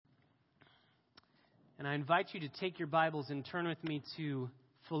And I invite you to take your Bibles and turn with me to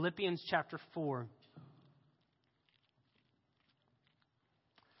Philippians chapter 4.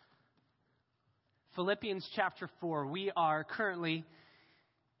 Philippians chapter 4. We are currently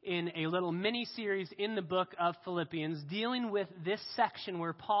in a little mini-series in the book of Philippians dealing with this section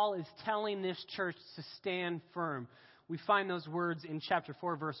where Paul is telling this church to stand firm. We find those words in chapter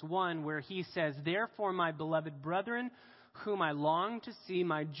 4, verse 1, where he says, "Therefore, my beloved brethren, whom I long to see,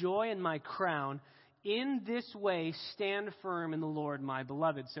 my joy and my crown, in this way stand firm in the Lord, my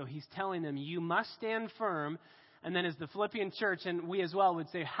beloved." So he's telling them, you must stand firm. And then as the Philippian church, and we as well, would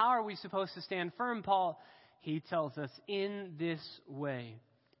say, how are we supposed to stand firm, Paul? He tells us, in this way.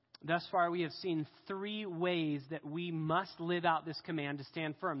 Thus far, we have seen 3 ways that we must live out this command to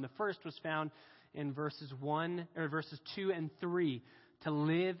stand firm. The first was found in verses 2 and 3, to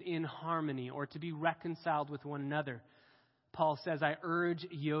live in harmony or to be reconciled with one another. Paul says, I urge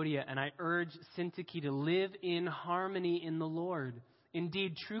Euodia and I urge Syntyche to live in harmony in the Lord.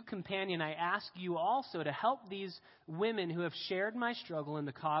 Indeed, true companion, I ask you also to help these women who have shared my struggle in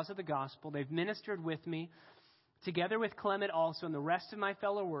the cause of the gospel. They've ministered with me, together with Clement also and the rest of my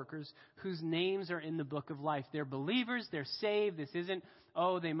fellow workers whose names are in the book of life. They're believers, they're saved. This isn't,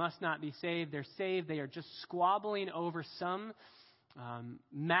 they must not be saved. They're saved. They are just squabbling over some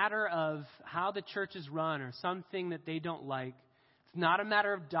matter of how the church is run or something that they don't like. It's not a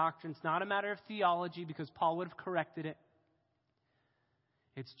matter of doctrine. It's not a matter of theology, because Paul would have corrected it.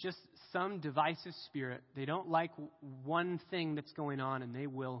 It's just some divisive spirit. They don't like one thing that's going on, and they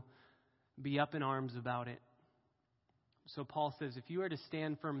will be up in arms about it. So Paul says, if you are to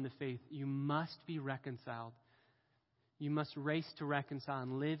stand firm in the faith, you must be reconciled. You must race to reconcile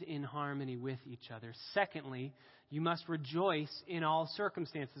and live in harmony with each other. Secondly, you must rejoice in all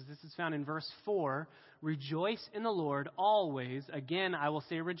circumstances. This is found in verse 4. Rejoice in the Lord always. Again, I will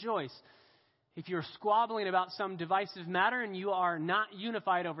say rejoice. If you're squabbling about some divisive matter and you are not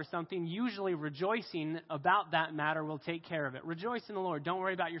unified over something, usually rejoicing about that matter will take care of it. Rejoice in the Lord. Don't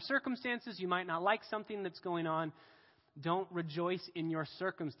worry about your circumstances. You might not like something that's going on. Don't rejoice in your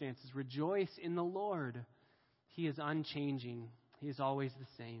circumstances. Rejoice in the Lord. He is unchanging. He is always the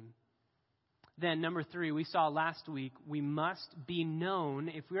same. Then, number 3, we saw last week, we must be known.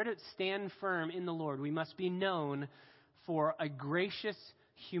 If we are to stand firm in the Lord, we must be known for a gracious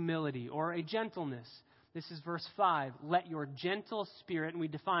humility or a gentleness. This is verse 5. Let your gentle spirit, and we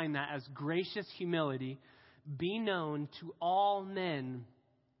define that as gracious humility, be known to all men.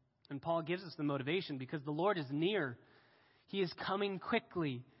 And Paul gives us the motivation because the Lord is near. He is coming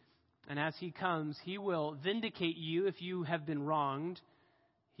quickly. And as he comes, he will vindicate you if you have been wronged.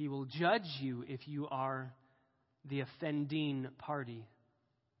 He will judge you if you are the offending party.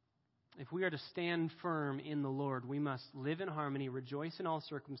 If we are to stand firm in the Lord, we must live in harmony, rejoice in all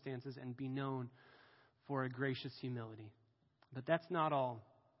circumstances, and be known for a gracious humility. But that's not all.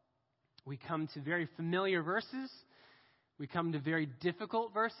 We come to very familiar verses. We come to very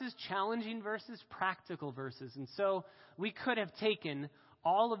difficult verses, challenging verses, practical verses. And so we could have taken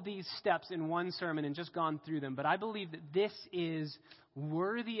all of these steps in one sermon and just gone through them. But I believe that this is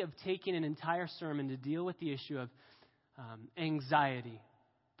worthy of taking an entire sermon to deal with the issue of anxiety,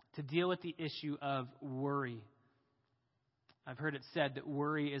 to deal with the issue of worry. I've heard it said that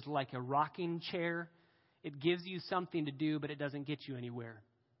worry is like a rocking chair. It gives you something to do, but it doesn't get you anywhere.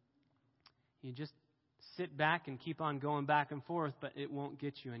 You just sit back and keep on going back and forth, but it won't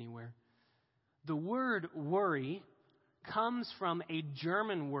get you anywhere. The word worry comes from a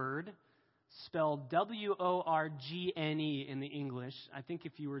German word spelled W-O-R-G-N-E in the English. I think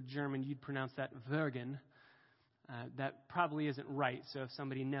if you were German, you'd pronounce that Würgen. That probably isn't right, so if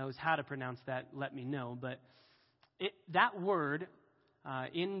somebody knows how to pronounce that, let me know. But that word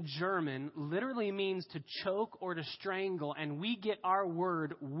in German literally means to choke or to strangle, and we get our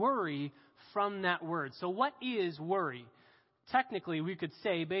word worry from that word. So what is worry? Technically, we could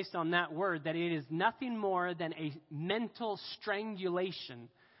say, based on that word, that it is nothing more than a mental strangulation.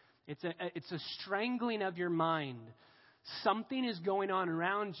 It's a strangling of your mind. Something is going on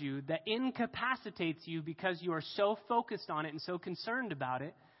around you that incapacitates you because you are so focused on it and so concerned about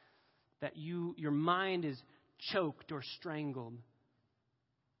it that your mind is choked or strangled.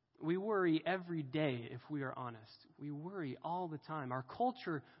 We worry every day, if we are honest. We worry all the time. Our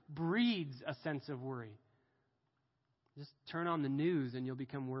culture breeds a sense of worry. Just turn on the news and you'll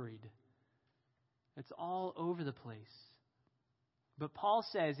become worried. It's all over the place. But Paul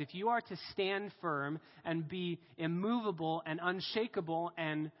says if you are to stand firm and be immovable and unshakable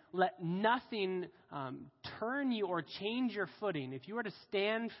and let nothing turn you or change your footing, if you are to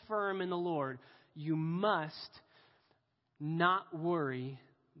stand firm in the Lord, you must not worry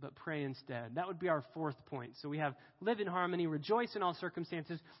but pray instead. That would be our fourth point. So we have live in harmony, rejoice in all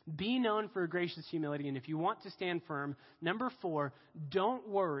circumstances, be known for gracious humility, and if you want to stand firm, number 4, don't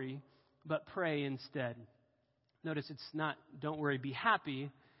worry, but pray instead. Notice it's not don't worry, be happy.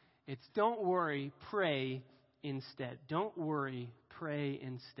 It's don't worry, pray instead. Don't worry, pray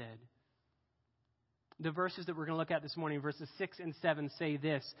instead. The verses that we're going to look at this morning, verses 6 and 7, say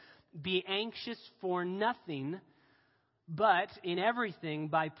this: be anxious for nothing, but in everything,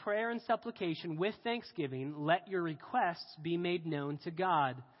 by prayer and supplication with thanksgiving, let your requests be made known to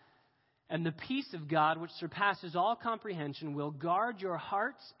God. And the peace of God, which surpasses all comprehension, will guard your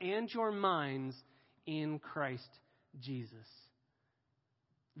hearts and your minds in Christ Jesus.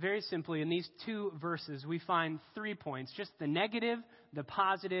 Very simply, in these 2 verses, we find 3 points. Just the negative, the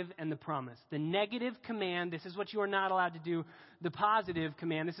positive, and the promise. The negative command, this is what you are not allowed to do. The positive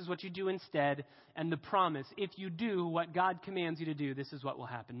command, this is what you do instead. And the promise, if you do what God commands you to do, this is what will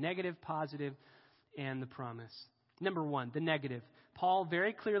happen. Negative, positive, and the promise. Number 1, the negative. Paul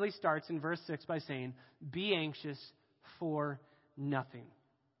very clearly starts in verse 6 by saying, be anxious for nothing.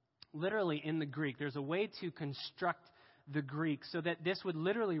 Literally in the Greek, there's a way to construct the Greek so that this would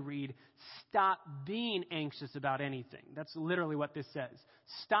literally read, stop being anxious about anything. That's literally what this says.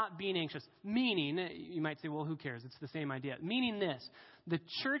 Stop being anxious. Meaning, you might say, well, who cares? It's the same idea. Meaning this, the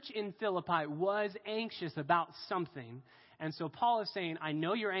church in Philippi was anxious about something. And so Paul is saying, I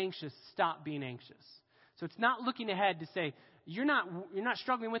know you're anxious. Stop being anxious. So it's not looking ahead to say, you're not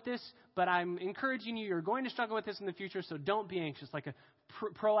struggling with this, but I'm encouraging you, you're going to struggle with this in the future, so don't be anxious, like a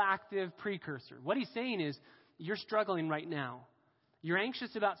proactive precursor. What he's saying is, you're struggling right now. You're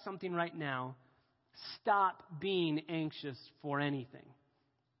anxious about something right now. Stop being anxious for anything.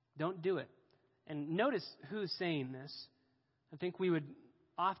 Don't do it. And notice who's saying this. I think we would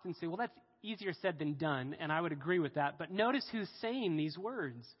often say, well, that's easier said than done, and I would agree with that. But notice who's saying these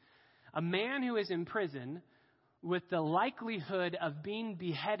words. A man who is in prison with the likelihood of being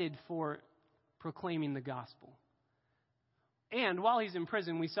beheaded for proclaiming the gospel. And while he's in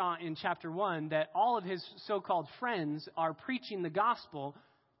prison, we saw in chapter 1 that all of his so-called friends are preaching the gospel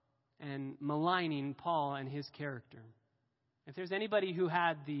and maligning Paul and his character. If there's anybody who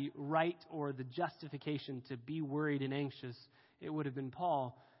had the right or the justification to be worried and anxious, it would have been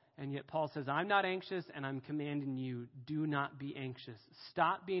Paul. And yet Paul says, I'm not anxious, and I'm commanding you, do not be anxious.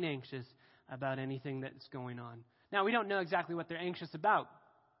 Stop being anxious about anything that's going on. Now, we don't know exactly what they're anxious about.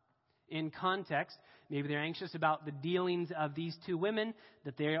 In context, maybe they're anxious about the dealings of these 2 women,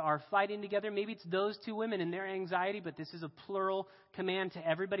 that they are fighting together. Maybe it's those 2 women and their anxiety, but this is a plural command to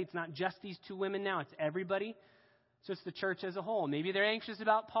everybody. It's not just these 2 women now, it's everybody. So it's the church as a whole. Maybe they're anxious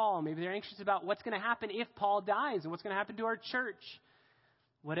about Paul. Maybe they're anxious about what's going to happen if Paul dies and what's going to happen to our church.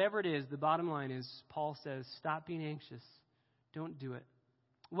 Whatever it is, the bottom line is Paul says, stop being anxious. Don't do it.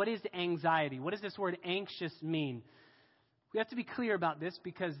 What is anxiety? What does this word anxious mean? We have to be clear about this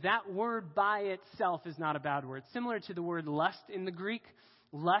because that word by itself is not a bad word. Similar to the word lust in the Greek,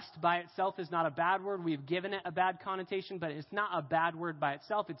 lust by itself is not a bad word. We've given it a bad connotation, but it's not a bad word by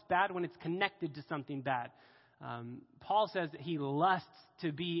itself. It's bad when it's connected to something bad. Paul says that he lusts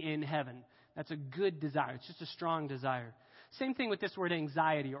to be in heaven. That's a good desire. It's just a strong desire. Same thing with this word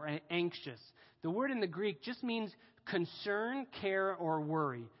anxiety or anxious. The word in the Greek just means concern, care, or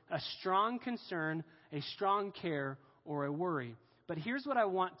worry. A strong concern, a strong care, or a worry. But here's what I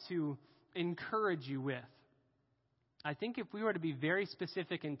want to encourage you with. I think if we were to be very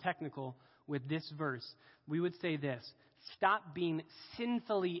specific and technical with this verse, we would say this: stop being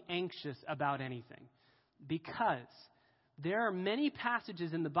sinfully anxious about anything. Because there are many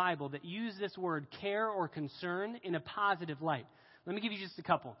passages in the Bible that use this word care or concern in a positive light. Let me give you just a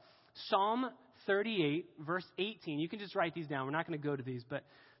couple. Psalm 38, verse 18. You can just write these down. We're not going to go to these, but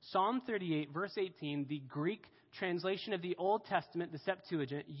Psalm 38, verse 18, the Greek translation of the Old Testament, the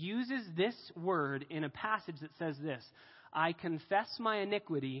Septuagint, uses this word in a passage that says this: I confess my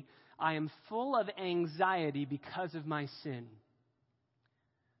iniquity. I am full of anxiety because of my sin.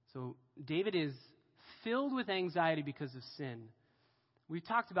 So David is filled with anxiety because of sin. We've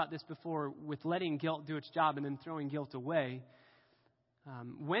talked about this before with letting guilt do its job and then throwing guilt away.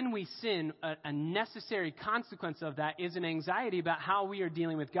 When we sin, a necessary consequence of that is an anxiety about how we are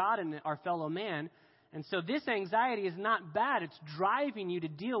dealing with God and our fellow man. And so this anxiety is not bad. It's driving you to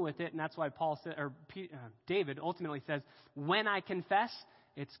deal with it. And that's why David ultimately says, when I confess,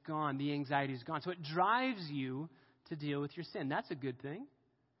 it's gone. The anxiety is gone. So it drives you to deal with your sin. That's a good thing.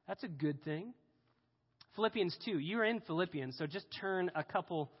 That's a good thing. Philippians 2. You're in Philippians, so just turn a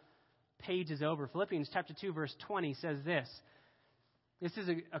couple pages over. Philippians chapter 2, verse 20 says this. This is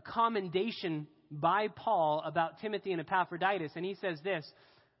a commendation by Paul about Timothy and Epaphroditus. And he says this: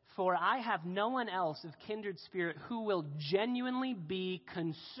 For I have no one else of kindred spirit who will genuinely be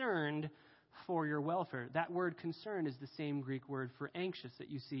concerned for your welfare. That word concerned is the same Greek word for anxious that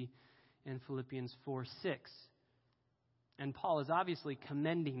you see in Philippians 4:6. And Paul is obviously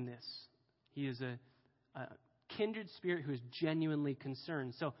commending this. He is a kindred spirit who is genuinely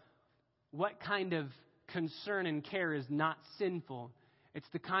concerned. So what kind of concern and care is not sinful? It's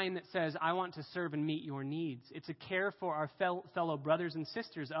the kind that says, I want to serve and meet your needs. It's a care for our fellow brothers and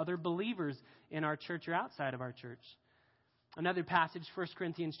sisters, other believers in our church or outside of our church. Another passage, 1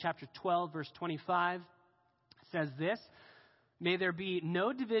 Corinthians chapter 12, verse 25, says this, May there be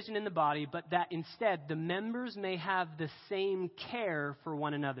no division in the body, but that instead the members may have the same care for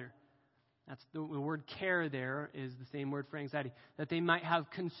one another. That's the word care there is the same word for anxiety. That they might have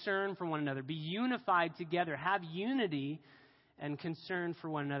concern for one another, be unified together, have unity and concern for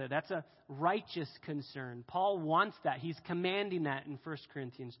one another. That's a righteous concern. Paul wants that. He's commanding that in 1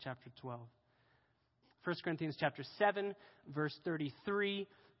 Corinthians chapter 12. 1 Corinthians chapter 7, verse 33,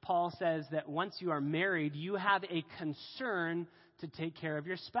 Paul says that once you are married, you have a concern to take care of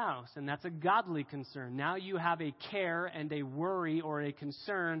your spouse, and that's a godly concern. Now you have a care and a worry or a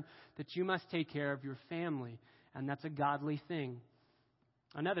concern that you must take care of your family, and that's a godly thing.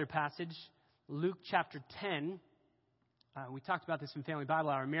 Another passage, Luke chapter 10, we talked about this in Family Bible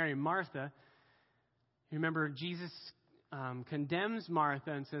Hour, Mary and Martha. You remember Jesus condemns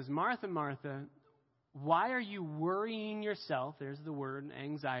Martha and says, Martha, Martha, why are you worrying yourself? There's the word,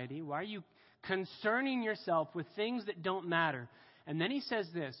 anxiety. Why are you concerning yourself with things that don't matter? And then he says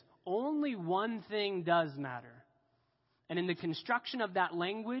this, only one thing does matter. And in the construction of that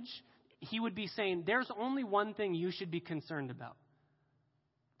language, he would be saying, there's only one thing you should be concerned about.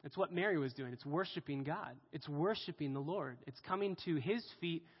 It's what Mary was doing. It's worshiping God. It's worshiping the Lord. It's coming to his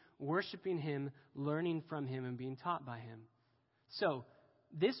feet, worshiping him, learning from him, and being taught by him. So,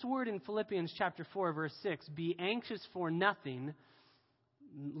 this word in Philippians chapter 4, verse 6, be anxious for nothing,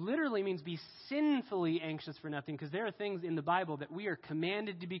 literally means be sinfully anxious for nothing, because there are things in the Bible that we are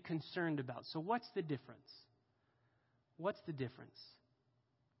commanded to be concerned about. So what's the difference? What's the difference?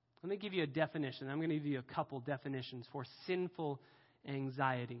 Let me give you a definition. I'm going to give you a couple definitions for sinful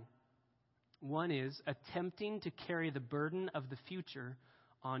anxiety. One is attempting to carry the burden of the future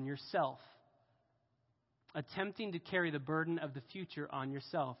on yourself. Attempting to carry the burden of the future on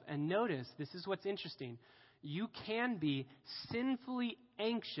yourself. And notice, this is what's interesting. You can be sinfully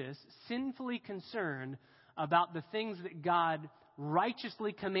anxious, sinfully concerned about the things that God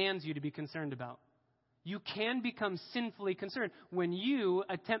righteously commands you to be concerned about. You can become sinfully concerned when you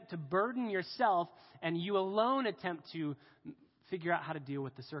attempt to burden yourself and you alone attempt to figure out how to deal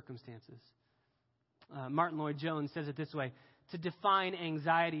with the circumstances. Martin Lloyd-Jones says it this way. To define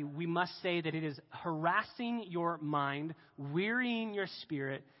anxiety, we must say that it is harassing your mind, wearying your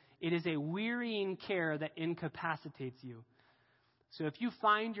spirit. It is a wearying care that incapacitates you. So if you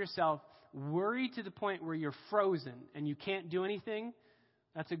find yourself worried to the point where you're frozen and you can't do anything,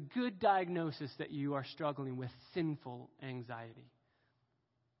 that's a good diagnosis that you are struggling with sinful anxiety.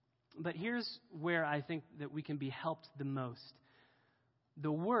 But here's where I think that we can be helped the most.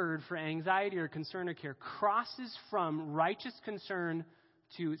 The word for anxiety or concern or care crosses from righteous concern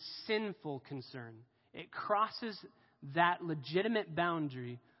to sinful concern. It crosses that legitimate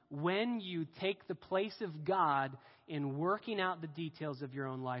boundary when you take the place of God in working out the details of your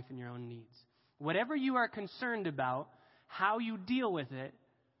own life and your own needs. Whatever you are concerned about, how you deal with it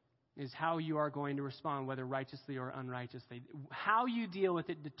is how you are going to respond, whether righteously or unrighteously. How you deal with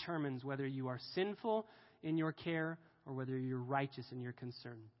it determines whether you are sinful in your care or whether you're righteous in your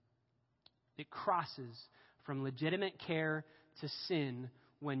concern. It crosses from legitimate care to sin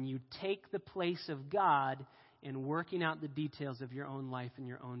when you take the place of God in working out the details of your own life and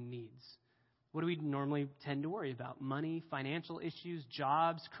your own needs. What do we normally tend to worry about? Money, financial issues,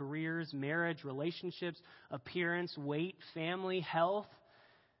 jobs, careers, marriage, relationships, appearance, weight, family, health.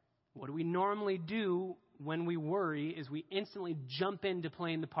 What do we normally do when we worry is we instantly jump into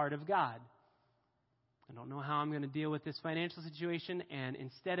playing the part of God. I don't know how I'm going to deal with this financial situation, and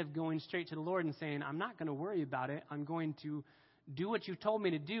instead of going straight to the Lord and saying, I'm not going to worry about it, I'm going to do what you've told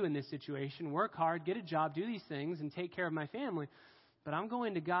me to do in this situation, work hard, get a job, do these things, and take care of my family, but I'm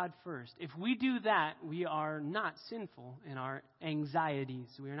going to God first. If we do that, we are not sinful in our anxieties.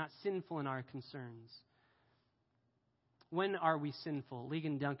 We are not sinful in our concerns. When are we sinful?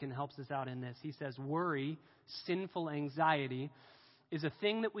 Ligon Duncan helps us out in this. He says, worry, sinful anxiety, is a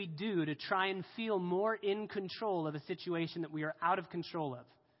thing that we do to try and feel more in control of a situation that we are out of control of.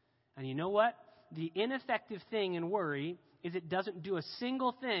 And you know what? The ineffective thing in worry is it doesn't do a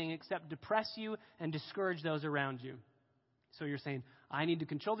single thing except depress you and discourage those around you. So you're saying, I need to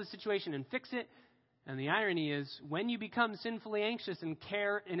control the situation and fix it. And the irony is, when you become sinfully anxious and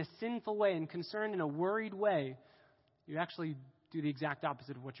care in a sinful way and concerned in a worried way, you actually do the exact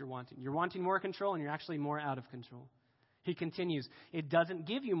opposite of what you're wanting. You're wanting more control, and you're actually more out of control. He continues, it doesn't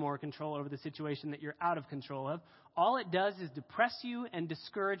give you more control over the situation that you're out of control of. All it does is depress you and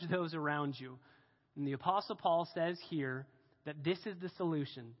discourage those around you. And the Apostle Paul says here that this is the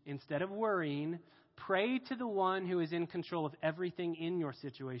solution. Instead of worrying, pray to the one who is in control of everything in your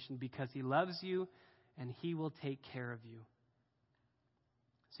situation, because he loves you and he will take care of you.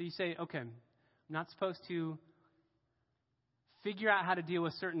 So you say, okay, I'm not supposed to figure out how to deal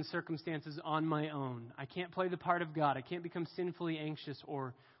with certain circumstances on my own. I can't play the part of God. I can't become sinfully anxious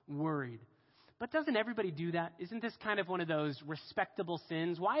or worried. But doesn't everybody do that? Isn't this kind of one of those respectable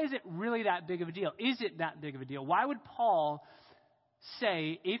sins? Why is it really that big of a deal? Is it that big of a deal? Why would Paul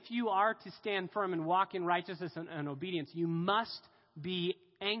say, if you are to stand firm and walk in righteousness and obedience, you must be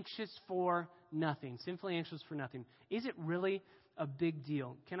anxious for nothing, sinfully anxious for nothing? Is it really a big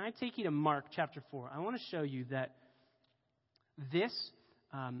deal? Can I take you to Mark chapter 4? I want to show you that this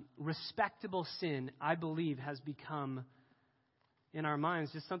respectable sin, I believe, has become, in our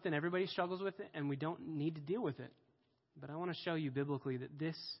minds, just something everybody struggles with, and we don't need to deal with it. But I want to show you biblically that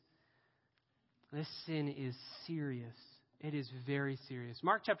this sin is serious. It is very serious.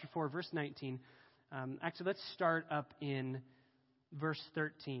 Mark chapter 4, verse 19. Actually, let's start up in verse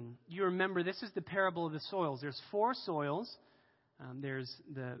 13. You remember, this is the parable of the soils. There's 4 soils. There's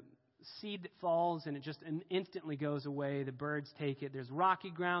the seed that falls and it just instantly goes away. The birds take it. There's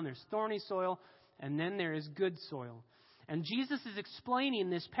rocky ground, there's thorny soil, and then there is good soil. And Jesus is explaining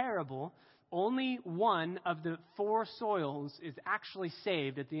this parable. Only one of the 4 soils is actually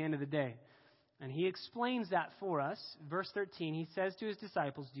saved at the end of the day. And he explains that for us. Verse 13, he says to his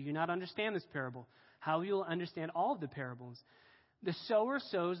disciples, do you not understand this parable? How will you understand all of the parables? The sower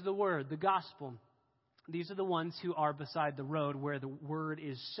sows the word, the gospel. These are the ones who are beside the road where the word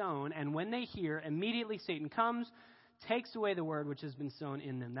is sown. And when they hear, immediately Satan comes, takes away the word which has been sown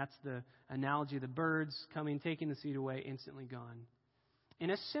in them. That's the analogy of the birds coming, taking the seed away, instantly gone. In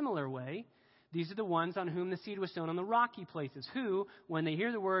a similar way, these are the ones on whom the seed was sown on the rocky places, who, when they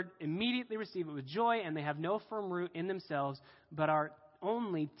hear the word, immediately receive it with joy, and they have no firm root in themselves, but are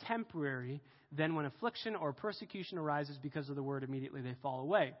only temporary. Then when affliction or persecution arises because of the word, immediately they fall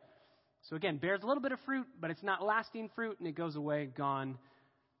away. So again, bears a little bit of fruit, but it's not lasting fruit, and it goes away, gone,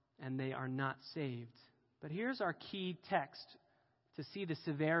 and they are not saved. But here's our key text to see the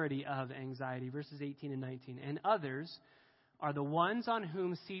severity of anxiety, verses 18 and 19. And others are the ones on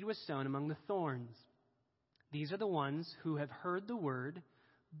whom seed was sown among the thorns. These are the ones who have heard the word,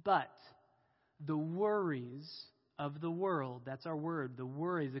 but the worries of the world, that's our word, the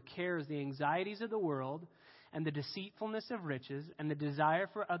worries, the cares, the anxieties of the world, and the deceitfulness of riches, and the desire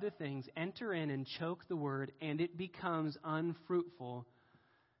for other things enter in and choke the word, and it becomes unfruitful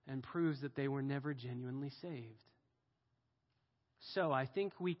and proves that they were never genuinely saved. So I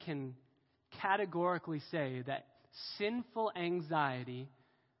think we can categorically say that sinful anxiety,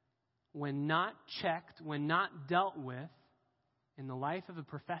 when not checked, when not dealt with in the life of a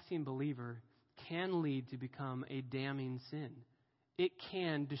professing believer, can lead to become a damning sin. It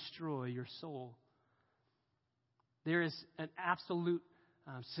can destroy your soul. There is an absolute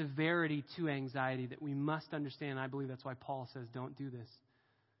severity to anxiety that we must understand. I believe that's why Paul says, don't do this.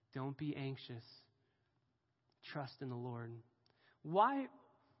 Don't be anxious. Trust in the Lord. Why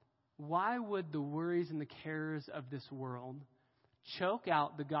would the worries and the cares of this world choke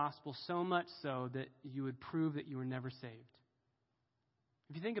out the gospel so much so that you would prove that you were never saved?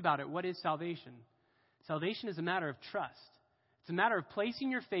 If you think about it, what is salvation? Salvation is a matter of trust. It's a matter of placing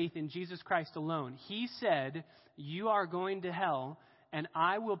your faith in Jesus Christ alone. He said, you are going to hell, and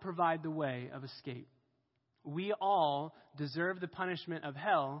I will provide the way of escape. We all deserve the punishment of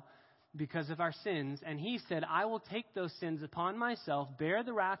hell because of our sins. And he said, I will take those sins upon myself, bear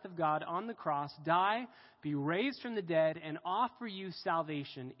the wrath of God on the cross, die, be raised from the dead, and offer you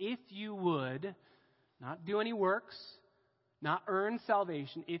salvation if you would not do any works, not earn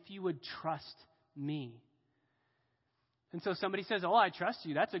salvation, if you would trust me. And so somebody says, oh, I trust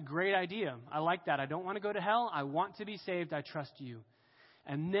you. That's a great idea. I like that. I don't want to go to hell. I want to be saved. I trust you.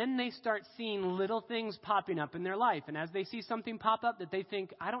 And then they start seeing little things popping up in their life. And as they see something pop up that they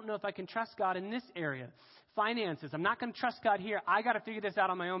think, I don't know if I can trust God in this area. Finances. I'm not going to trust God here. I got to figure this out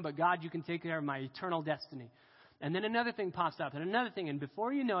on my own. But God, you can take care of my eternal destiny. And then another thing pops up and another thing. And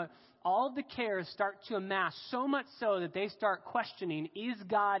before you know it, all of the cares start to amass so much so that they start questioning, is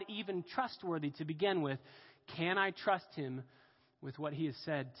God even trustworthy to begin with? Can I trust him with what he has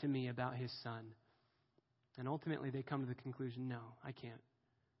said to me about his son? And ultimately they come to the conclusion, no, I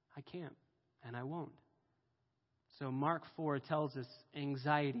can't, and I won't. So Mark 4 tells us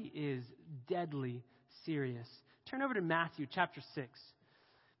anxiety is deadly serious. Turn over to Matthew chapter 6.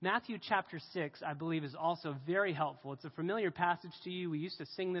 Matthew chapter 6, I believe, is also very helpful. It's a familiar passage to you. We used to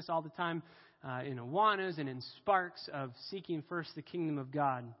sing this all the time in Awanas and in Sparks of seeking first the kingdom of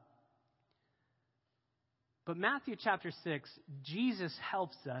God. But Matthew chapter 6, Jesus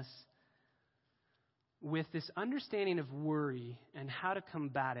helps us with this understanding of worry and how to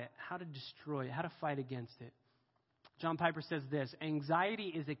combat it, how to destroy it, how to fight against it. John Piper says this: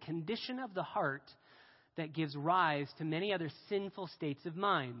 anxiety is a condition of the heart that gives rise to many other sinful states of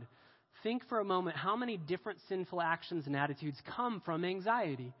mind. Think for a moment how many different sinful actions and attitudes come from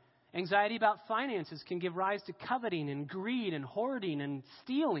anxiety. Anxiety about finances can give rise to coveting and greed and hoarding and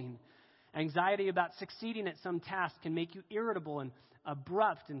stealing. Anxiety about succeeding at some task can make you irritable and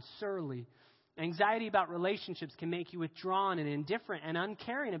abrupt and surly. Anxiety about relationships can make you withdrawn and indifferent and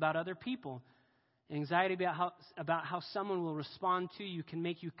uncaring about other people. Anxiety about how someone will respond to you can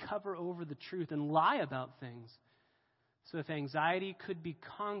make you cover over the truth and lie about things. So if anxiety could be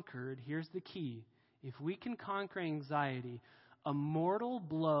conquered, here's the key. If we can conquer anxiety, a mortal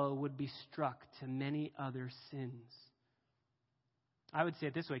blow would be struck to many other sins. I would say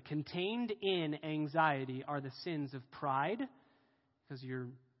it this way: contained in anxiety are the sins of pride, because you're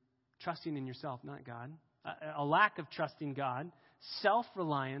trusting in yourself, not God, a lack of trusting God,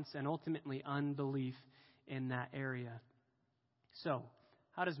 self-reliance, and ultimately unbelief in that area. So,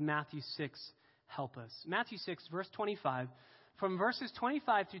 how does Matthew 6 help us? Matthew 6, verse 25. From verses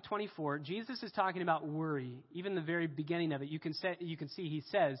 25 through 24, Jesus is talking about worry. Even the very beginning of it, you can see he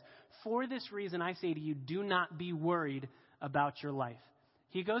says, "For this reason I say to you, do not be worried about your life."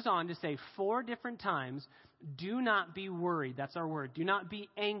 He goes on to say 4 different times, do not be worried. That's our word. Do not be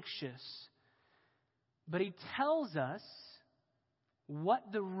anxious. But he tells us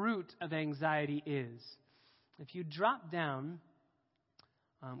what the root of anxiety is. If you drop down,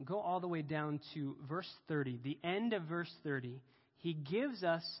 go all the way down to verse 30, the end of verse 30, he gives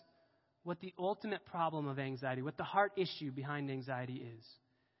us what the ultimate problem of anxiety, what the heart issue behind anxiety is.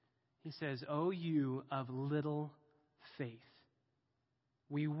 He says, "O you of little faith."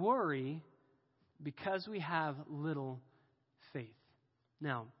 We worry because we have little faith.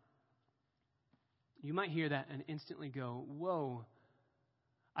 Now, you might hear that and instantly go, whoa,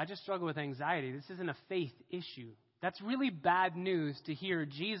 I just struggle with anxiety. This isn't a faith issue. That's really bad news to hear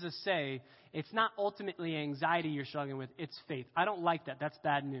Jesus say, it's not ultimately anxiety you're struggling with, it's faith. I don't like that. That's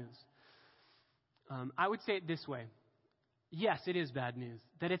bad news. I would say it this way. Yes, it is bad news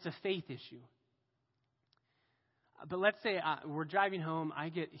that it's a faith issue. But let's say we're driving home. I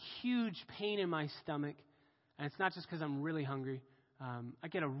get huge pain in my stomach, and it's not just because I'm really hungry. I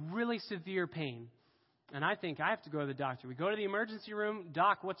get a really severe pain, and I think I have to go to the doctor. We go to the emergency room.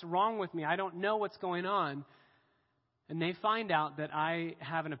 Doc, what's wrong with me? I don't know what's going on. And they find out that I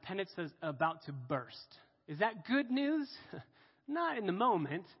have an appendix that's about to burst. Is that good news? Not in the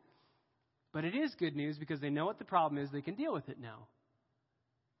moment, but it is good news because they know what the problem is. They can deal with it now.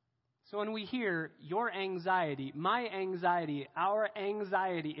 So when we hear your anxiety, my anxiety, our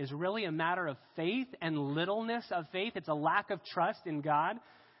anxiety is really a matter of faith and littleness of faith. It's a lack of trust in God.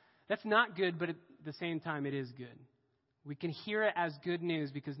 That's not good, but at the same time, it is good. We can hear it as good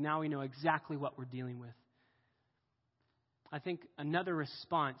news because now we know exactly what we're dealing with. I think another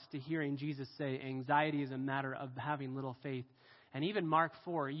response to hearing Jesus say anxiety is a matter of having little faith, and even Mark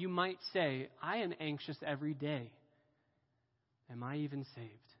 4, you might say, I am anxious every day. Am I even saved?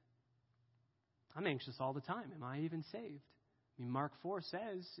 I'm anxious all the time. Am I even saved? I mean, Mark 4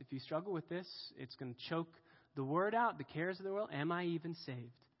 says, if you struggle with this, it's going to choke the word out, the cares of the world. Am I even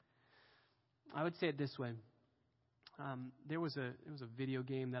saved? I would say it this way. There was a video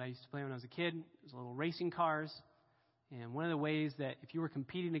game that I used to play when I was a kid. It was little racing cars. And one of the ways that if you were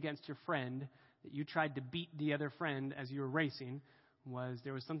competing against your friend, that you tried to beat the other friend as you were racing, was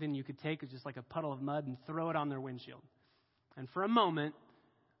there was something you could take, just like a puddle of mud, and throw it on their windshield. And for a moment,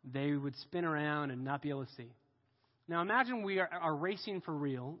 they would spin around and not be able to see. Now imagine we are racing for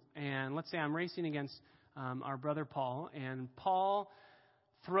real, and let's say I'm racing against our brother Paul, and Paul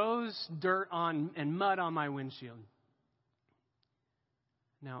throws dirt on and mud on my windshield.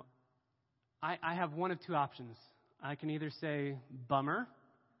 Now, I have one of two options. I can either say, bummer,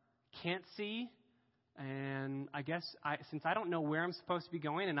 can't see, and I guess since I don't know where I'm supposed to be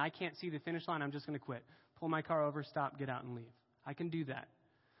going and I can't see the finish line, I'm just going to quit. Pull my car over, stop, get out, and leave. I can do that.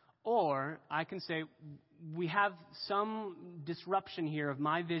 Or I can say, we have some disruption here of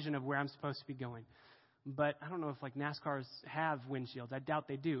my vision of where I'm supposed to be going. But I don't know if like NASCARs have windshields. I doubt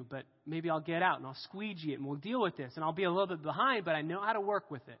they do. But maybe I'll get out and I'll squeegee it and we'll deal with this. And I'll be a little bit behind, but I know how to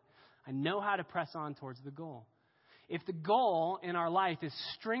work with it. I know how to press on towards the goal. If the goal in our life is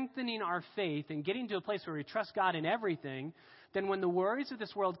strengthening our faith and getting to a place where we trust God in everything, then when the worries of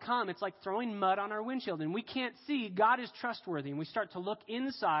this world come, it's like throwing mud on our windshield. And we can't see God is trustworthy. And we start to look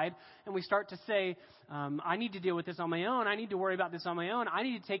inside and we start to say, I need to deal with this on my own. I need to worry about this on my own. I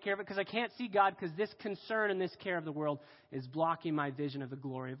need to take care of it because I can't see God because this concern and this care of the world is blocking my vision of the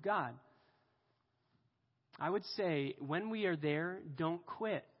glory of God. I would say when we are there, don't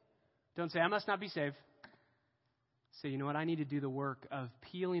quit. Don't say, I must not be saved. Say, you know what? I need to do the work of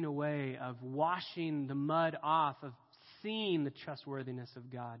peeling away, of washing the mud off, of seeing the trustworthiness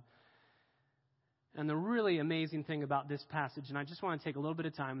of God. And the really amazing thing about this passage, and I just want to take a little bit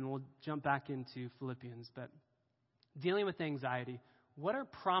of time and we'll jump back into Philippians, but dealing with anxiety, what are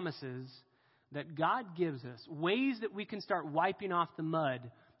promises that God gives us, ways that we can start wiping off the mud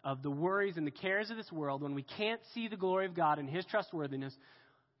of the worries and the cares of this world when we can't see the glory of God and His trustworthiness?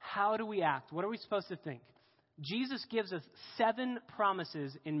 How do we act? What are we supposed to think? Jesus gives us 7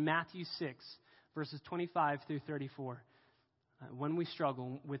 promises in Matthew 6, verses 25 through 34. When we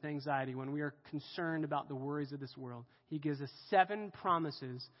struggle with anxiety, when we are concerned about the worries of this world, He gives us 7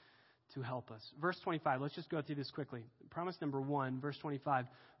 promises to help us. Verse 25, let's just go through this quickly. Promise number 1, verse 25.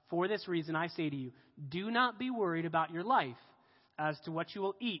 For this reason I say to you, do not be worried about your life as to what you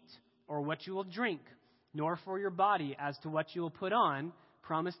will eat or what you will drink, nor for your body as to what you will put on.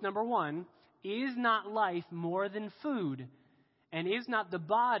 Promise number 1, is not life more than food, and is not the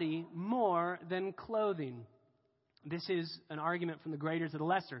body more than clothing? This is an argument from the greater to the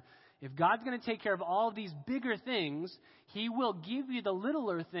lesser. If God's going to take care of all of these bigger things, He will give you the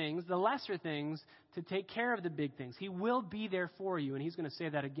littler things, the lesser things, to take care of the big things. He will be there for you, and He's going to say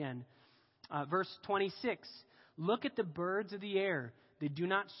that again. Verse 26, look at the birds of the air. They do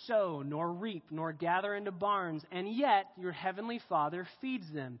not sow, nor reap, nor gather into barns, and yet your heavenly Father feeds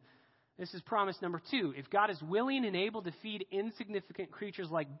them. This is promise number 2. If God is willing and able to feed insignificant creatures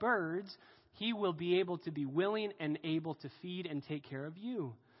like birds, He will be able to be willing and able to feed and take care of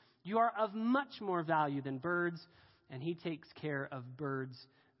you. You are of much more value than birds, and He takes care of birds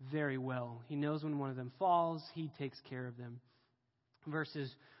very well. He knows when one of them falls. He takes care of them.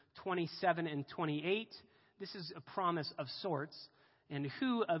 Verses 27 and 28, this is a promise of sorts. And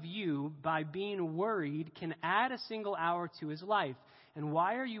who of you, by being worried, can add a single hour to his life? And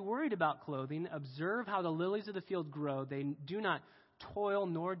why are you worried about clothing? Observe how the lilies of the field grow. They do not toil,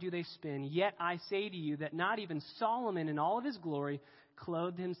 nor do they spin. Yet I say to you that not even Solomon in all of his glory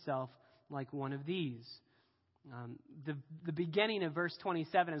clothed himself like one of these. The beginning of verse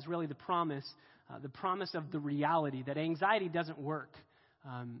 27 is really the promise of the reality that anxiety doesn't work.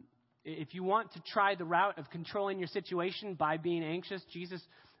 If you want to try the route of controlling your situation by being anxious, Jesus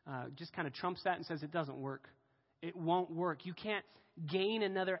just kind of trumps that and says it doesn't work. It won't work. You can't gain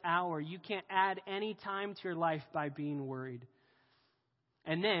another hour. You can't add any time to your life by being worried.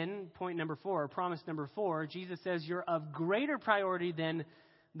 And then, point number 4, promise number 4, Jesus says you're of greater priority than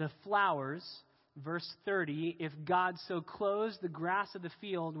the flowers. Verse 30, if God so clothes the grass of the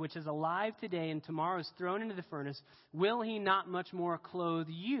field, which is alive today and tomorrow is thrown into the furnace, will He not much more clothe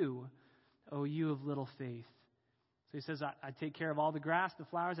you, O you of little faith? So He says, I take care of all the grass, the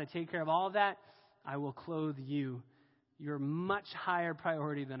flowers, I take care of all of that. I will clothe you. You're much higher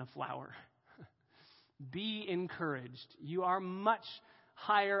priority than a flower. Be encouraged. You are much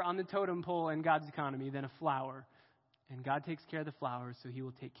higher on the totem pole in God's economy than a flower. And God takes care of the flowers, so He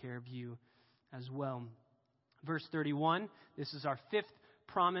will take care of you as well. Verse 31, this is our 5th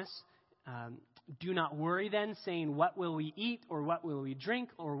promise. Do not worry then, saying, what will we eat, or what will we drink,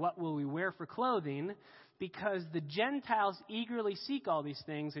 or what will we wear for clothing? Because the Gentiles eagerly seek all these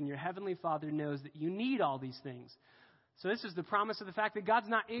things, and your heavenly Father knows that you need all these things. So this is the promise of the fact that God's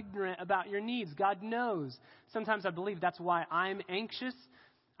not ignorant about your needs. God knows. Sometimes I believe that's why I'm anxious.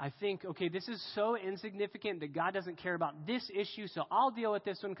 I think, okay, this is so insignificant that God doesn't care about this issue, so I'll deal with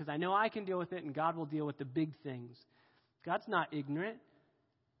this one because I know I can deal with it, and God will deal with the big things. God's not ignorant.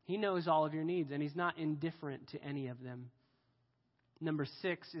 He knows all of your needs, and He's not indifferent to any of them. Number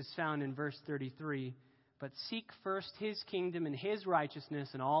 6 is found in verse 33. But seek first His kingdom and His righteousness,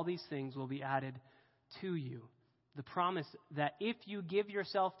 and all these things will be added to you. The promise that if you give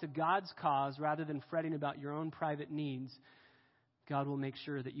yourself to God's cause rather than fretting about your own private needs, God will make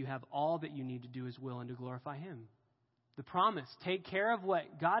sure that you have all that you need to do His will and to glorify Him. The promise, take care of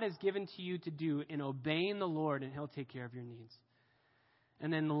what God has given to you to do in obeying the Lord, and He'll take care of your needs.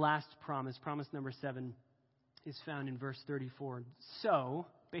 And then the last promise, promise number 7, is found in verse 34. So,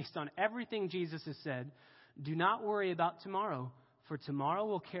 based on everything Jesus has said, do not worry about tomorrow, for tomorrow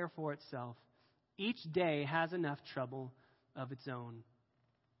will care for itself. Each day has enough trouble of its own.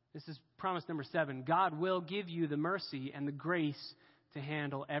 This is promise number 7. God will give you the mercy and the grace to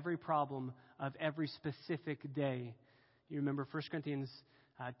handle every problem of every specific day. You remember 1 Corinthians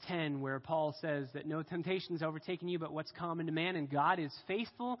 10, where Paul says that no temptation has overtaken you but what's common to man, and God is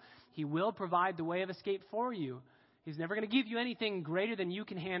faithful. He will provide the way of escape for you. He's never going to give you anything greater than you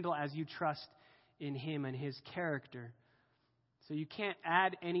can handle as you trust in Him and His character. So you can't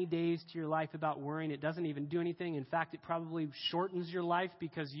add any days to your life about worrying. It doesn't even do anything. In fact, it probably shortens your life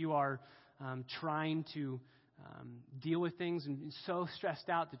because you are trying to deal with things and so stressed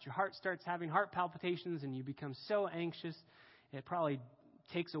out that your heart starts having heart palpitations and you become so anxious. It probably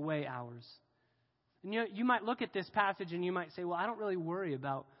takes away hours. And you might look at this passage and you might say, well, I don't really worry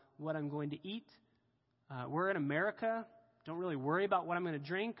about what I'm going to eat. We're in America. Don't really worry about what I'm going to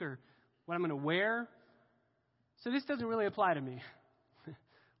drink or what I'm going to wear. So this doesn't really apply to me.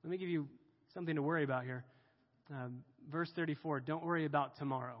 Let me give you something to worry about here. Verse 34, don't worry about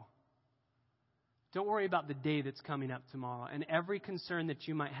tomorrow. Don't worry about the day that's coming up tomorrow and every concern that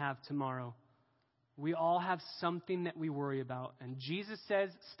you might have tomorrow. We all have something that we worry about. And Jesus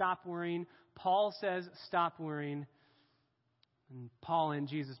says, stop worrying. Paul says, stop worrying. And Paul and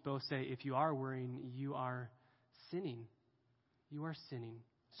Jesus both say, if you are worrying, you are sinning. You are sinning.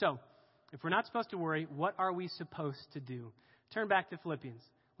 So, if we're not supposed to worry, what are we supposed to do? Turn back to Philippians.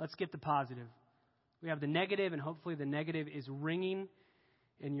 Let's get the positive. We have the negative, and hopefully the negative is ringing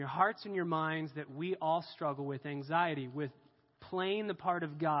in your hearts and your minds that we all struggle with anxiety, with playing the part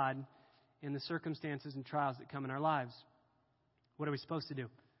of God in the circumstances and trials that come in our lives. What are we supposed to do?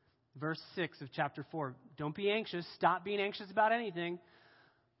 Verse 6 of chapter 4. Don't be anxious. Stop being anxious about anything.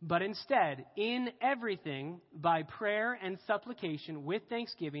 But instead, in everything, by prayer and supplication, with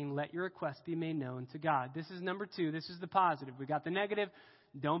thanksgiving, let your requests be made known to God. This is number 2. This is the positive. We got the negative.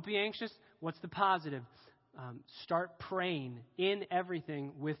 Don't be anxious. What's the positive? Start praying in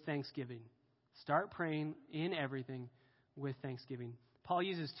everything with thanksgiving. Start praying in everything with thanksgiving. Paul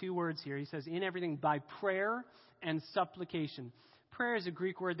uses 2 words here. He says, in everything, by prayer and supplication. Prayer is a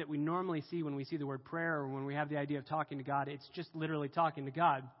Greek word that we normally see when we see the word prayer or when we have the idea of talking to God. It's just literally talking to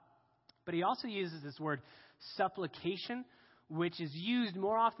God. But he also uses this word supplication, which is used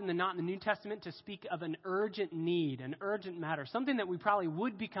more often than not in the New Testament to speak of an urgent need, an urgent matter, something that we probably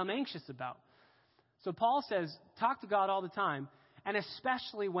would become anxious about. So Paul says, talk to God all the time, and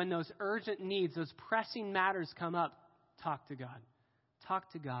especially when those urgent needs, those pressing matters come up, talk to God.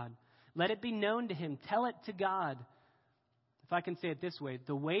 Talk to God. Let it be known to Him. Tell it to God. If I can say it this way,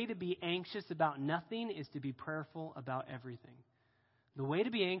 the way to be anxious about nothing is to be prayerful about everything. The way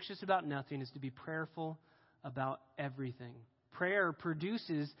to be anxious about nothing is to be prayerful about everything. Prayer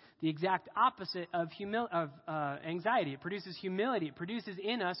produces the exact opposite of anxiety. It produces humility. It produces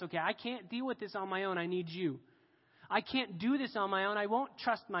in us, okay, I can't deal with this on my own. I need you. I can't do this on my own. I won't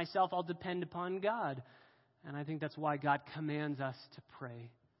trust myself. I'll depend upon God. And I think that's why God commands us to pray.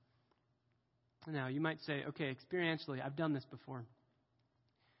 Now, you might say, okay, experientially, I've done this before.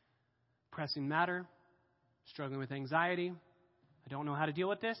 Pressing matter, struggling with anxiety, I don't know how to deal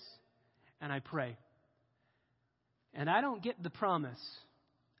with this, and I pray. And I don't get the promise.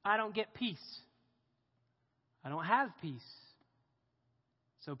 I don't get peace. I don't have peace.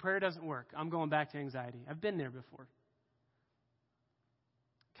 So prayer doesn't work. I'm going back to anxiety. I've been there before.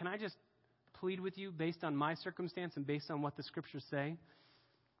 Can I just plead with you based on my circumstance and based on what the Scriptures say?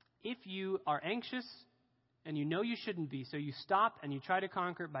 If you are anxious and you know you shouldn't be, so you stop and you try to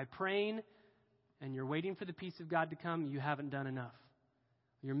conquer it by praying and you're waiting for the peace of God to come, you haven't done enough.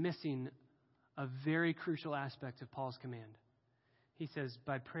 You're missing a very crucial aspect of Paul's command. He says,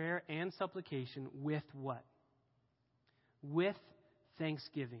 by prayer and supplication with what? With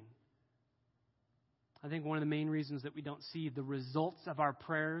thanksgiving. I think one of the main reasons that we don't see the results of our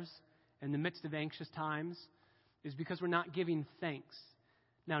prayers in the midst of anxious times is because we're not giving thanks.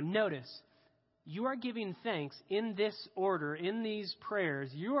 Now notice, you are giving thanks in this order, in these prayers.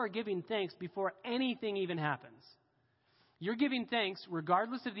 You are giving thanks before anything even happens. You're giving thanks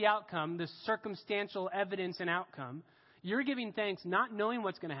regardless of the outcome, the circumstantial evidence and outcome. You're giving thanks not knowing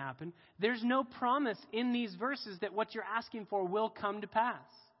what's going to happen. There's no promise in these verses that what you're asking for will come to pass.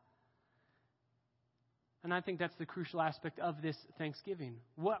 And I think that's the crucial aspect of this thanksgiving.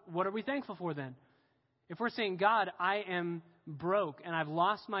 What are we thankful for then? If we're saying, God, I am broke and I've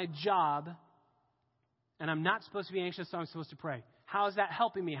lost my job and I'm not supposed to be anxious, so I'm supposed to pray. How is that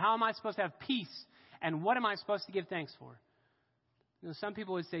helping me? How am I supposed to have peace? And what am I supposed to give thanks for? You know, some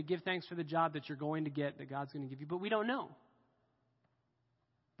people would say, give thanks for the job that you're going to get, that God's going to give you, but we don't know.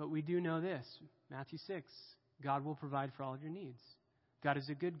 But we do know this, Matthew 6, God will provide for all of your needs. God is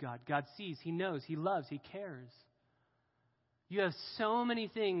a good God. God sees, He knows, He loves, He cares. You have so many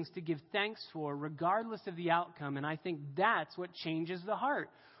things to give thanks for regardless of the outcome, and I think that's what changes the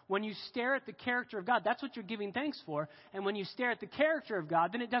heart. When you stare at the character of God, that's what you're giving thanks for. And when you stare at the character of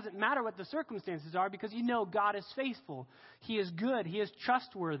God, then it doesn't matter what the circumstances are because you know God is faithful. He is good. He is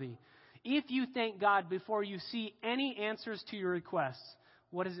trustworthy. If you thank God before you see any answers to your requests,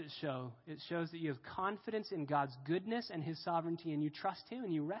 what does it show? It shows that you have confidence in God's goodness and His sovereignty, and you trust Him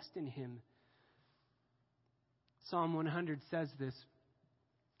and you rest in Him. Psalm 100 says this.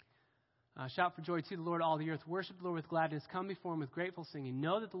 Shout for joy to the Lord, all the earth. Worship the Lord with gladness. Come before Him with grateful singing.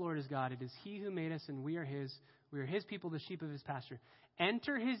 Know that the Lord is God. It is He who made us, and we are His. We are His people, the sheep of His pasture.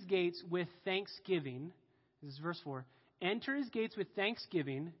 Enter His gates with thanksgiving. This is verse 4. Enter His gates with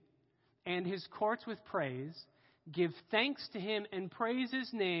thanksgiving and His courts with praise. Give thanks to Him and praise His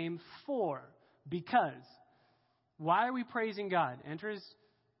name because. Why are we praising God? Enter His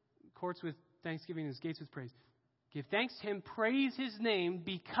courts with thanksgiving and His gates with praise. Give thanks to Him, praise His name,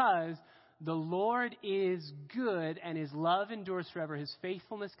 because the Lord is good and His love endures forever. His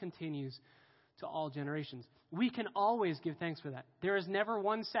faithfulness continues to all generations. We can always give thanks for that. There is never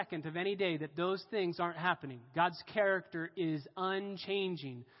 1 second of any day that those things aren't happening. God's character is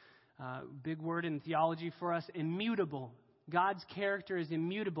unchanging. Big word in theology for us, immutable. God's character is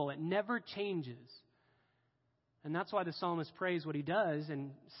immutable. It never changes. And that's why the psalmist prays what he does and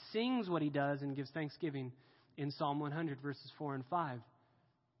sings what he does and gives thanksgiving in Psalm 100, verses 4 and 5.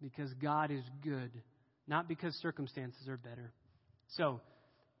 Because God is good, not because circumstances are better. So,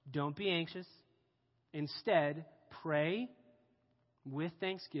 don't be anxious. Instead, pray with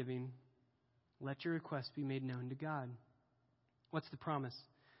thanksgiving. Let your requests be made known to God. What's the promise?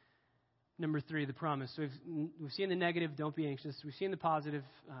 Number 3, the promise. So we've seen the negative, don't be anxious. We've seen the positive,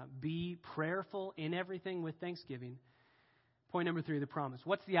 be prayerful in everything with thanksgiving. Point number 3, the promise.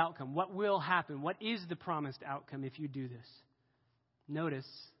 What's the outcome? What will happen? What is the promised outcome if you do this? Notice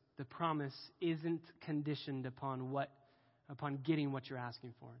the promise isn't conditioned upon getting what you're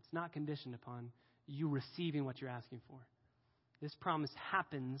asking for. It's not conditioned upon you receiving what you're asking for. This promise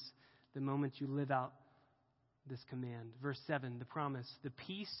happens the moment you live out this command. Verse 7, the promise. The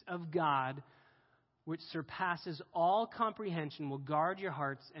peace of God, which surpasses all comprehension, will guard your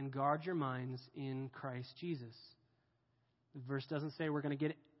hearts and guard your minds in Christ Jesus. The verse doesn't say we're going to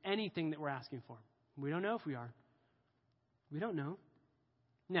get anything that we're asking for. We don't know if we are. We don't know.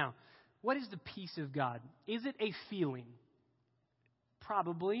 Now, what is the peace of God? Is it a feeling?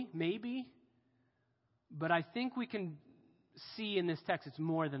 Probably, maybe. But I think we can see in this text it's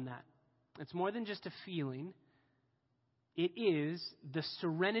more than that. It's more than just a feeling. It is the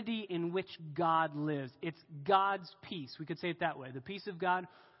serenity in which God lives. It's God's peace. We could say it that way. The peace of God,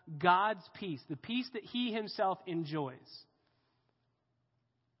 God's peace. The peace that He Himself enjoys.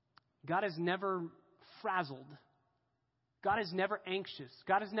 God is never frazzled. God is never anxious.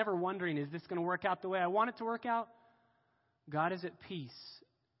 God is never wondering, is this going to work out the way I want it to work out? God is at peace.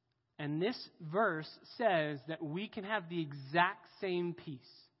 And this verse says that we can have the exact same peace.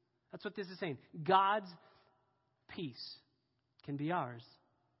 That's what this is saying. God's peace can be ours.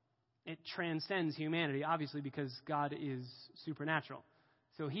 It transcends humanity, obviously, because God is supernatural.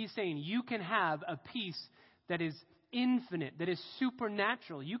 So He's saying you can have a peace that is infinite, that is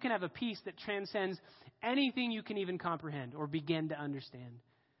supernatural. You can have a peace that transcends anything you can even comprehend or begin to understand.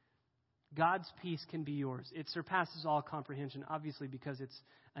 God's peace can be yours. It surpasses all comprehension, obviously, because it's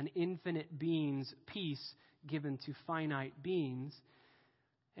an infinite being's peace given to finite beings.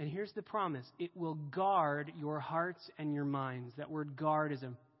 And here's the promise. It will guard your hearts and your minds. That word guard is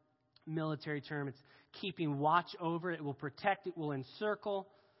a military term. It's keeping watch over. It will protect. It will encircle.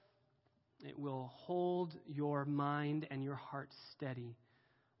 It will hold your mind and your heart steady.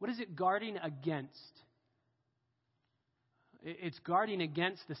 What is it guarding against? It's guarding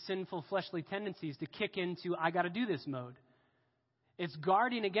against the sinful fleshly tendencies to kick into, I got to do this mode. It's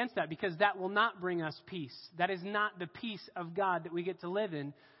guarding against that because that will not bring us peace. That is not the peace of God that we get to live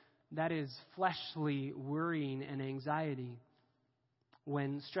in. That is fleshly worrying and anxiety.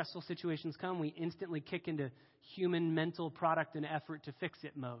 When stressful situations come, we instantly kick into human mental product and effort to fix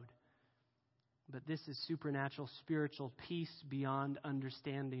it mode. But this is supernatural, spiritual peace beyond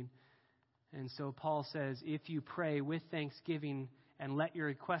understanding. And so Paul says, if you pray with thanksgiving and let your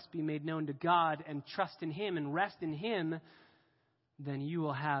requests be made known to God and trust in Him and rest in Him, then you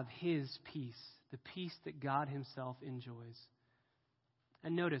will have His peace, the peace that God Himself enjoys.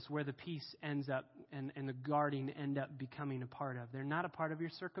 And notice where the peace ends up and the guarding end up becoming a part of. They're not a part of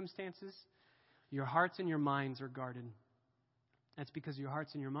your circumstances. Your hearts and your minds are guarded. That's because your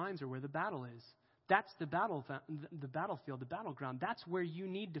hearts and your minds are where the battle is. That's the battlefield, the battleground. That's where you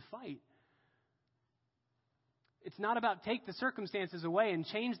need to fight. It's not about take the circumstances away and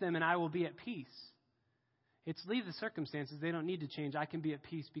change them and I will be at peace. It's leave the circumstances. They don't need to change. I can be at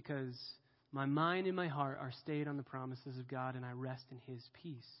peace because my mind and my heart are stayed on the promises of God and I rest in His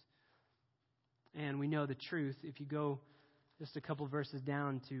peace. And we know the truth. If you go just a couple verses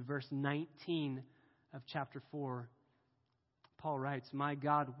down to verse 19 of chapter 4, Paul writes, "My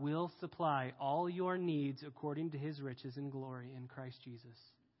God will supply all your needs according to His riches and glory in Christ Jesus."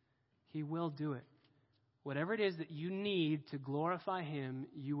 He will do it. Whatever it is that you need to glorify Him,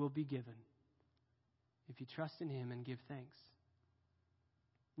 you will be given if you trust in Him and give thanks.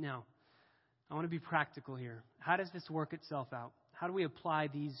 Now, I want to be practical here. How does this work itself out? How do we apply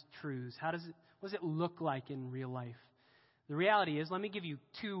these truths? What does it look like in real life? The reality is, let me give you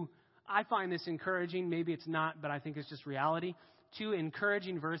two. I find this encouraging. Maybe it's not, but I think it's just reality. Two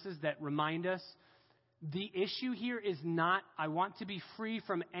encouraging verses that remind us the issue here is not, I want to be free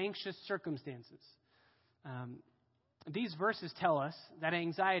from anxious circumstances. These verses tell us that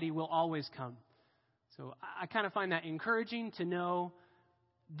anxiety will always come. So I kind of find that encouraging to know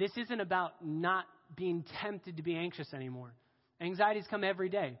this isn't about not being tempted to be anxious anymore. Anxieties come every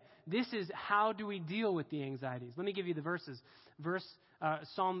day. This is how do we deal with the anxieties. Let me give you the verses.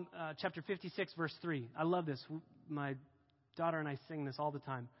 Psalm chapter 56, verse 3. I love this. My daughter and I sing this all the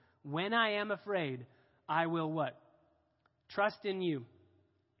time. When I am afraid, I will what? Trust in you.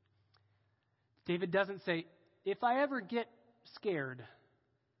 David doesn't say, if I ever get scared,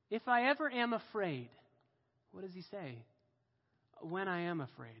 if I ever am afraid. What does he say? When I am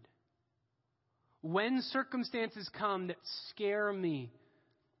afraid. When circumstances come that scare me,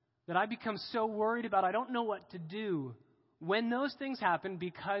 that I become so worried about, I don't know what to do. When those things happen,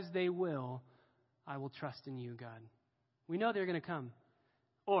 because they will, I will trust in you, God. We know they're going to come.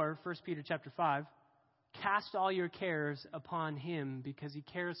 Or, 1 Peter chapter 5, cast all your cares upon Him because He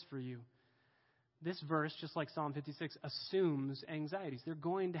cares for you. This verse, just like Psalm 56, assumes anxieties. They're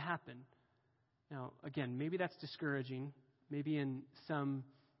going to happen. Now, again, maybe that's discouraging. Maybe in some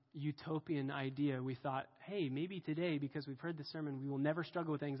utopian idea we thought, hey, maybe today, because we've heard the sermon, we will never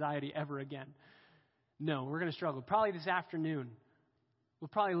struggle with anxiety ever again. No, we're going to struggle. Probably this afternoon. We'll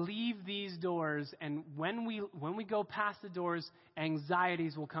probably leave these doors, and when we go past the doors,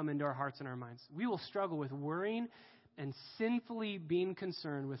 anxieties will come into our hearts and our minds. We will struggle with worrying and sinfully being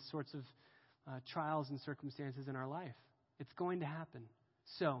concerned with sorts of trials and circumstances in our life. It's going to happen.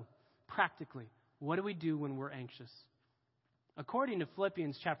 So, practically, what do we do when we're anxious? According to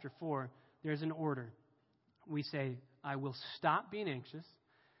Philippians chapter 4, there's an order. We say, I will stop being anxious.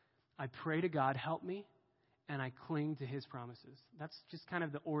 I pray to God, help me, and I cling to His promises. That's just kind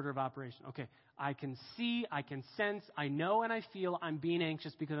of the order of operation. Okay, I can see, I can sense, I know and I feel I'm being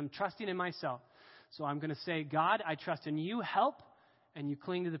anxious because I'm trusting in myself. So I'm going to say, God, I trust in you, help, and you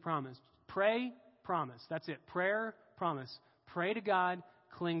cling to the promise. Pray, promise. That's it. Prayer, promise. Pray to God,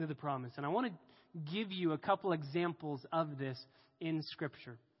 cling to the promise. And I want to give you a couple examples of this in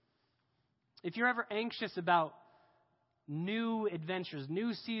Scripture. If you're ever anxious about new adventures,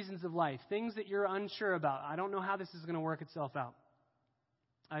 new seasons of life, things that you're unsure about, I don't know how this is going to work itself out.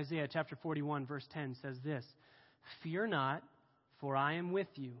 Isaiah chapter 41 verse 10 says this, "Fear not, for I am with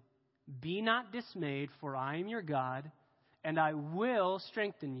you. Be not dismayed, for I am your God, and I will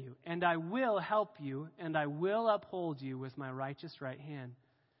strengthen you, and I will help you, and I will uphold you with my righteous right hand."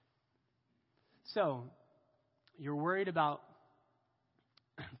 So, you're worried about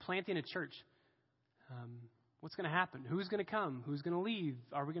planting a church. What's going to happen? Who's going to come? Who's going to leave?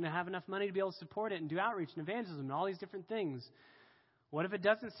 Are we going to have enough money to be able to support it and do outreach and evangelism and all these different things? What if it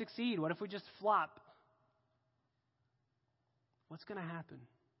doesn't succeed? What if we just flop? What's going to happen?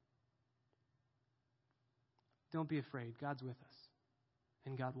 Don't be afraid. God's with us.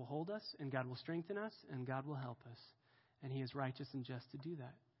 And God will hold us, and God will strengthen us, and God will help us. And He is righteous and just to do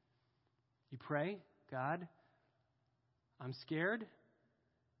that. You pray, God, I'm scared,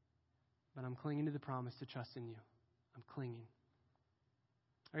 but I'm clinging to the promise to trust in you. I'm clinging.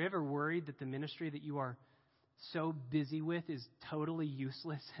 Are you ever worried that the ministry that you are so busy with is totally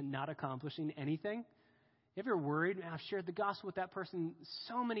useless and not accomplishing anything? You ever worried? I've shared the gospel with that person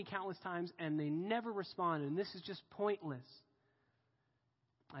so many countless times, and they never respond, and this is just pointless.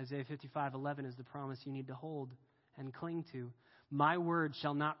 Isaiah 55:11 is the promise you need to hold and cling to. My word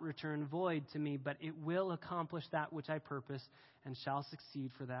shall not return void to me, but it will accomplish that which I purpose and shall succeed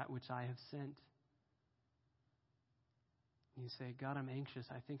for that which I have sent. You say, God, I'm anxious.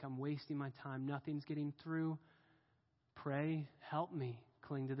 I think I'm wasting my time. Nothing's getting through. Pray, help me.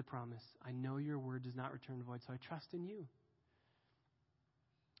 Cling to the promise. I know your word does not return void, so I trust in you.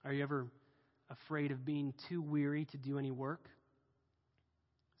 Are you ever afraid of being too weary to do any work?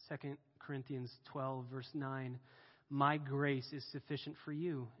 2 Corinthians 12, verse 9, my grace is sufficient for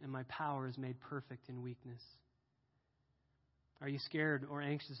you, and my power is made perfect in weakness. Are you scared or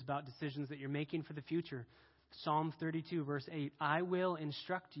anxious about decisions that you're making for the future? Psalm 32, verse 8, I will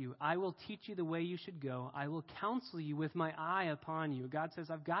instruct you. I will teach you the way you should go. I will counsel you with my eye upon you. God says,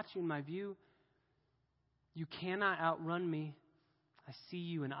 I've got you in my view. You cannot outrun me. I see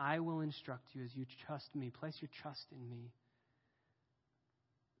you, and I will instruct you as you trust me. Place your trust in me.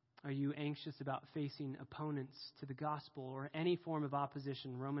 Are you anxious about facing opponents to the gospel or any form of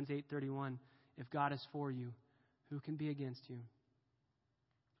opposition? Romans 8:31, if God is for you, who can be against you?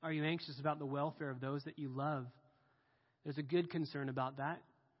 Are you anxious about the welfare of those that you love? There's a good concern about that,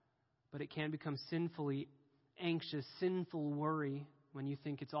 but it can become sinfully anxious, sinful worry when you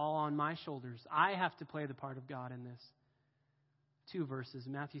think it's all on my shoulders. I have to play the part of God in this. 2 verses,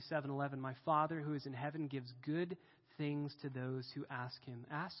 Matthew 7:11, my Father who is in heaven gives good things to those who ask him.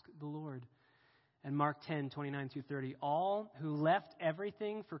 Ask the Lord. And Mark 10:29-30, all who left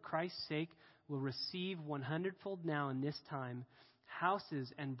everything for Christ's sake will receive 100-fold now in this time,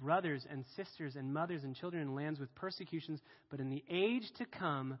 houses and brothers and sisters and mothers and children and lands with persecutions, but in the age to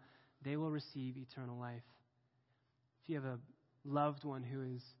come they will receive eternal life. If you have a loved one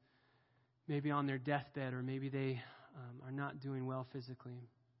who is maybe on their deathbed, or maybe they are not doing well physically,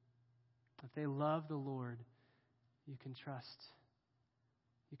 if they love the Lord, you can trust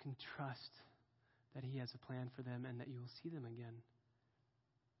that he has a plan for them and that you will see them again.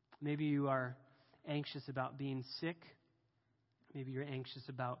 Maybe you are anxious about being sick. Maybe you're anxious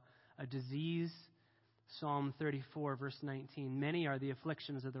about a disease. Psalm 34, verse 19, many are the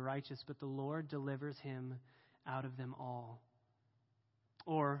afflictions of the righteous, but the Lord delivers him out of them all.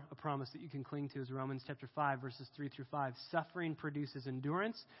 Or a promise that you can cling to is Romans chapter 5, verses 3-5. Suffering produces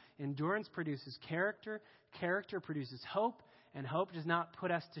endurance. Endurance produces character. Character produces hope. And hope does not put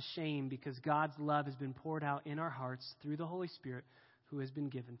us to shame, because God's love has been poured out in our hearts through the Holy Spirit who has been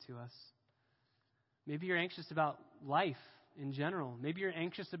given to us. Maybe you're anxious about life in general. Maybe you're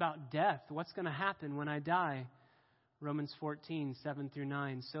anxious about death. What's going to happen when I die? Romans 14,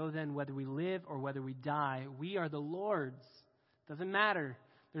 7-9. So then, whether we live or whether we die, we are the Lord's. Doesn't matter.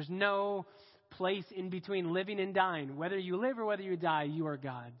 There's no place in between living and dying. Whether you live or whether you die, you are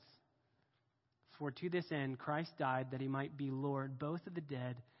God's. For to this end Christ died, that he might be Lord both of the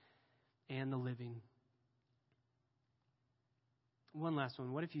dead and the living. One last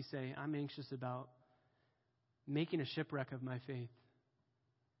one. What if you say, I'm anxious about making a shipwreck of my faith?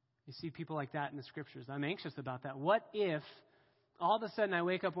 You see people like that in the scriptures. I'm anxious about that. What if all of a sudden I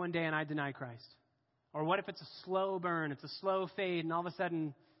wake up one day and I deny Christ? Or what if it's a slow burn, it's a slow fade, and all of a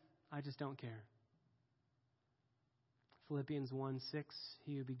sudden I just don't care? Philippians 1:6,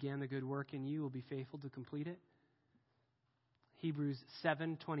 he who began the good work in you will be faithful to complete it. Hebrews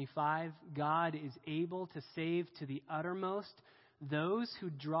 7:25, God is able to save to the uttermost those who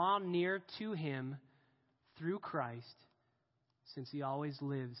draw near to him through Christ, since he always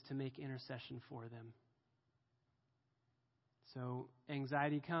lives to make intercession for them. So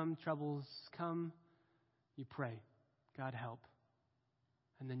anxiety come, troubles come, you pray, God help.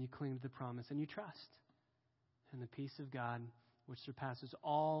 And then you cling to the promise and you trust. And the peace of God, which surpasses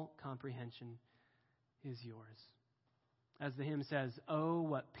all comprehension, is yours. As the hymn says, oh,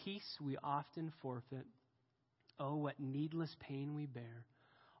 what peace we often forfeit. Oh, what needless pain we bear.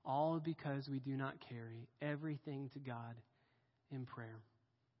 All because we do not carry everything to God in prayer.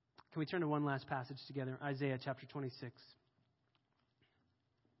 Can we turn to one last passage together? Isaiah chapter 26.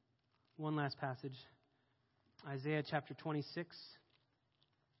 One last passage. Isaiah chapter 26.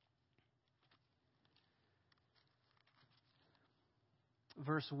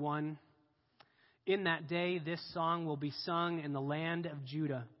 Verse 1. In that day, this song will be sung in the land of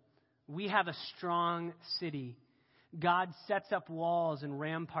Judah. We have a strong city. God sets up walls and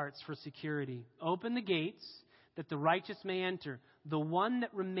ramparts for security. Open the gates that the righteous may enter. The one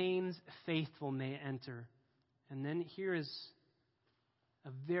that remains faithful may enter. And then here is a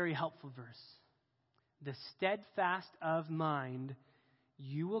very helpful verse. The steadfast of mind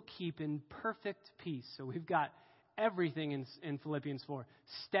you will keep in perfect peace. So we've got everything in Philippians 4.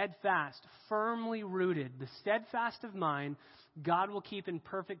 Steadfast, firmly rooted. The steadfast of mind God will keep in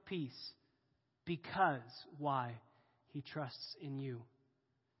perfect peace. Because, why? He trusts in you.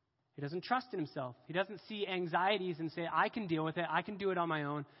 He doesn't trust in himself. He doesn't see anxieties and say, I can deal with it. I can do it on my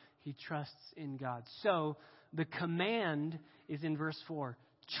own. He trusts in God. So the command is in verse 4.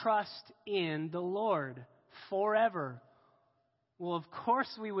 Trust in the Lord forever. Well, of course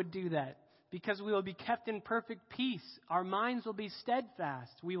we would do that. because we will be kept in perfect peace. Our minds will be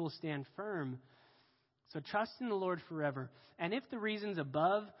steadfast. We will stand firm. So trust in the Lord forever. And if the reasons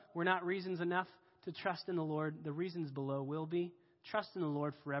above were not reasons enough to trust in the Lord, the reasons below will be. Trust in the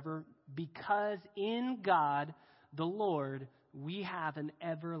Lord forever, because in God, the Lord, we have an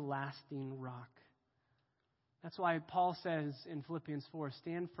everlasting rock. That's why Paul says in Philippians 4,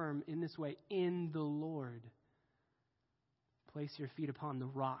 stand firm in this way in the Lord. Place your feet upon the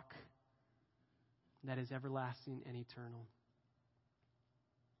rock that is everlasting and eternal.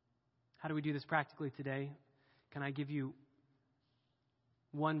 How do we do this practically today? Can I give you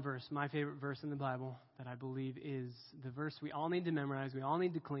one verse, my favorite verse in the Bible, that I believe is the verse we all need to memorize, we all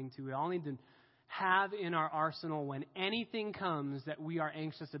need to cling to, we all need to have in our arsenal when anything comes that we are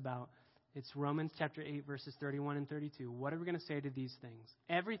anxious about. It's Romans chapter 8, verses 31 and 32. What are we going to say to these things?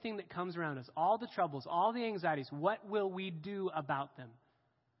 Everything that comes around us, all the troubles, all the anxieties, what will we do about them?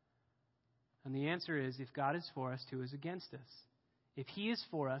 And the answer is, if God is for us, who is against us? If he is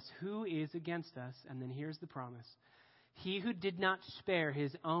for us, who is against us? And then here's the promise. He who did not spare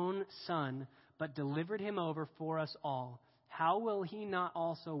his own son, but delivered him over for us all, how will he not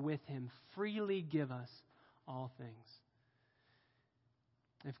also with him freely give us all things?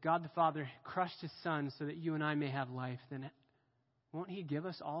 If God the Father crushed his Son so that you and I may have life, then won't he give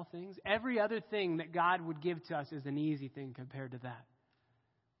us all things? Every other thing that God would give to us is an easy thing compared to that.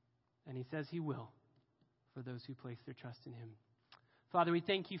 And he says he will for those who place their trust in him. Father, we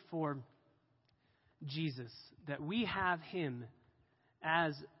thank you for Jesus, that we have him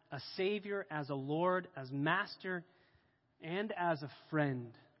as a Savior, as a Lord, as Master, and as a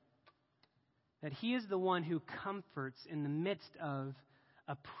friend. That he is the one who comforts in the midst of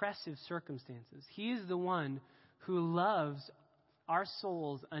oppressive circumstances. He is the one who loves our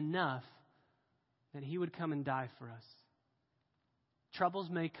souls enough that he would come and die for us. Troubles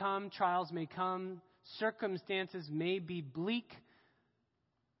may come, trials may come, circumstances may be bleak,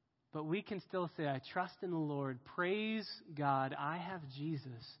 but we can still say, I trust in the Lord. Praise God, I have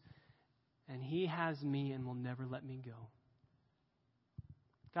Jesus, and he has me and will never let me go.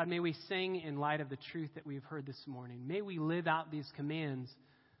 God, may we sing in light of the truth that we've heard this morning. May we live out these commands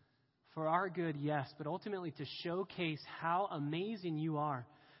for our good, yes, but ultimately to showcase how amazing you are,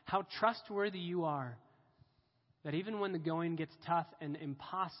 how trustworthy you are, that even when the going gets tough and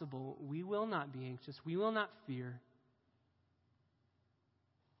impossible, we will not be anxious, we will not fear,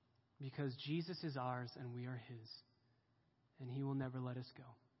 because Jesus is ours and we are his, and he will never let us go.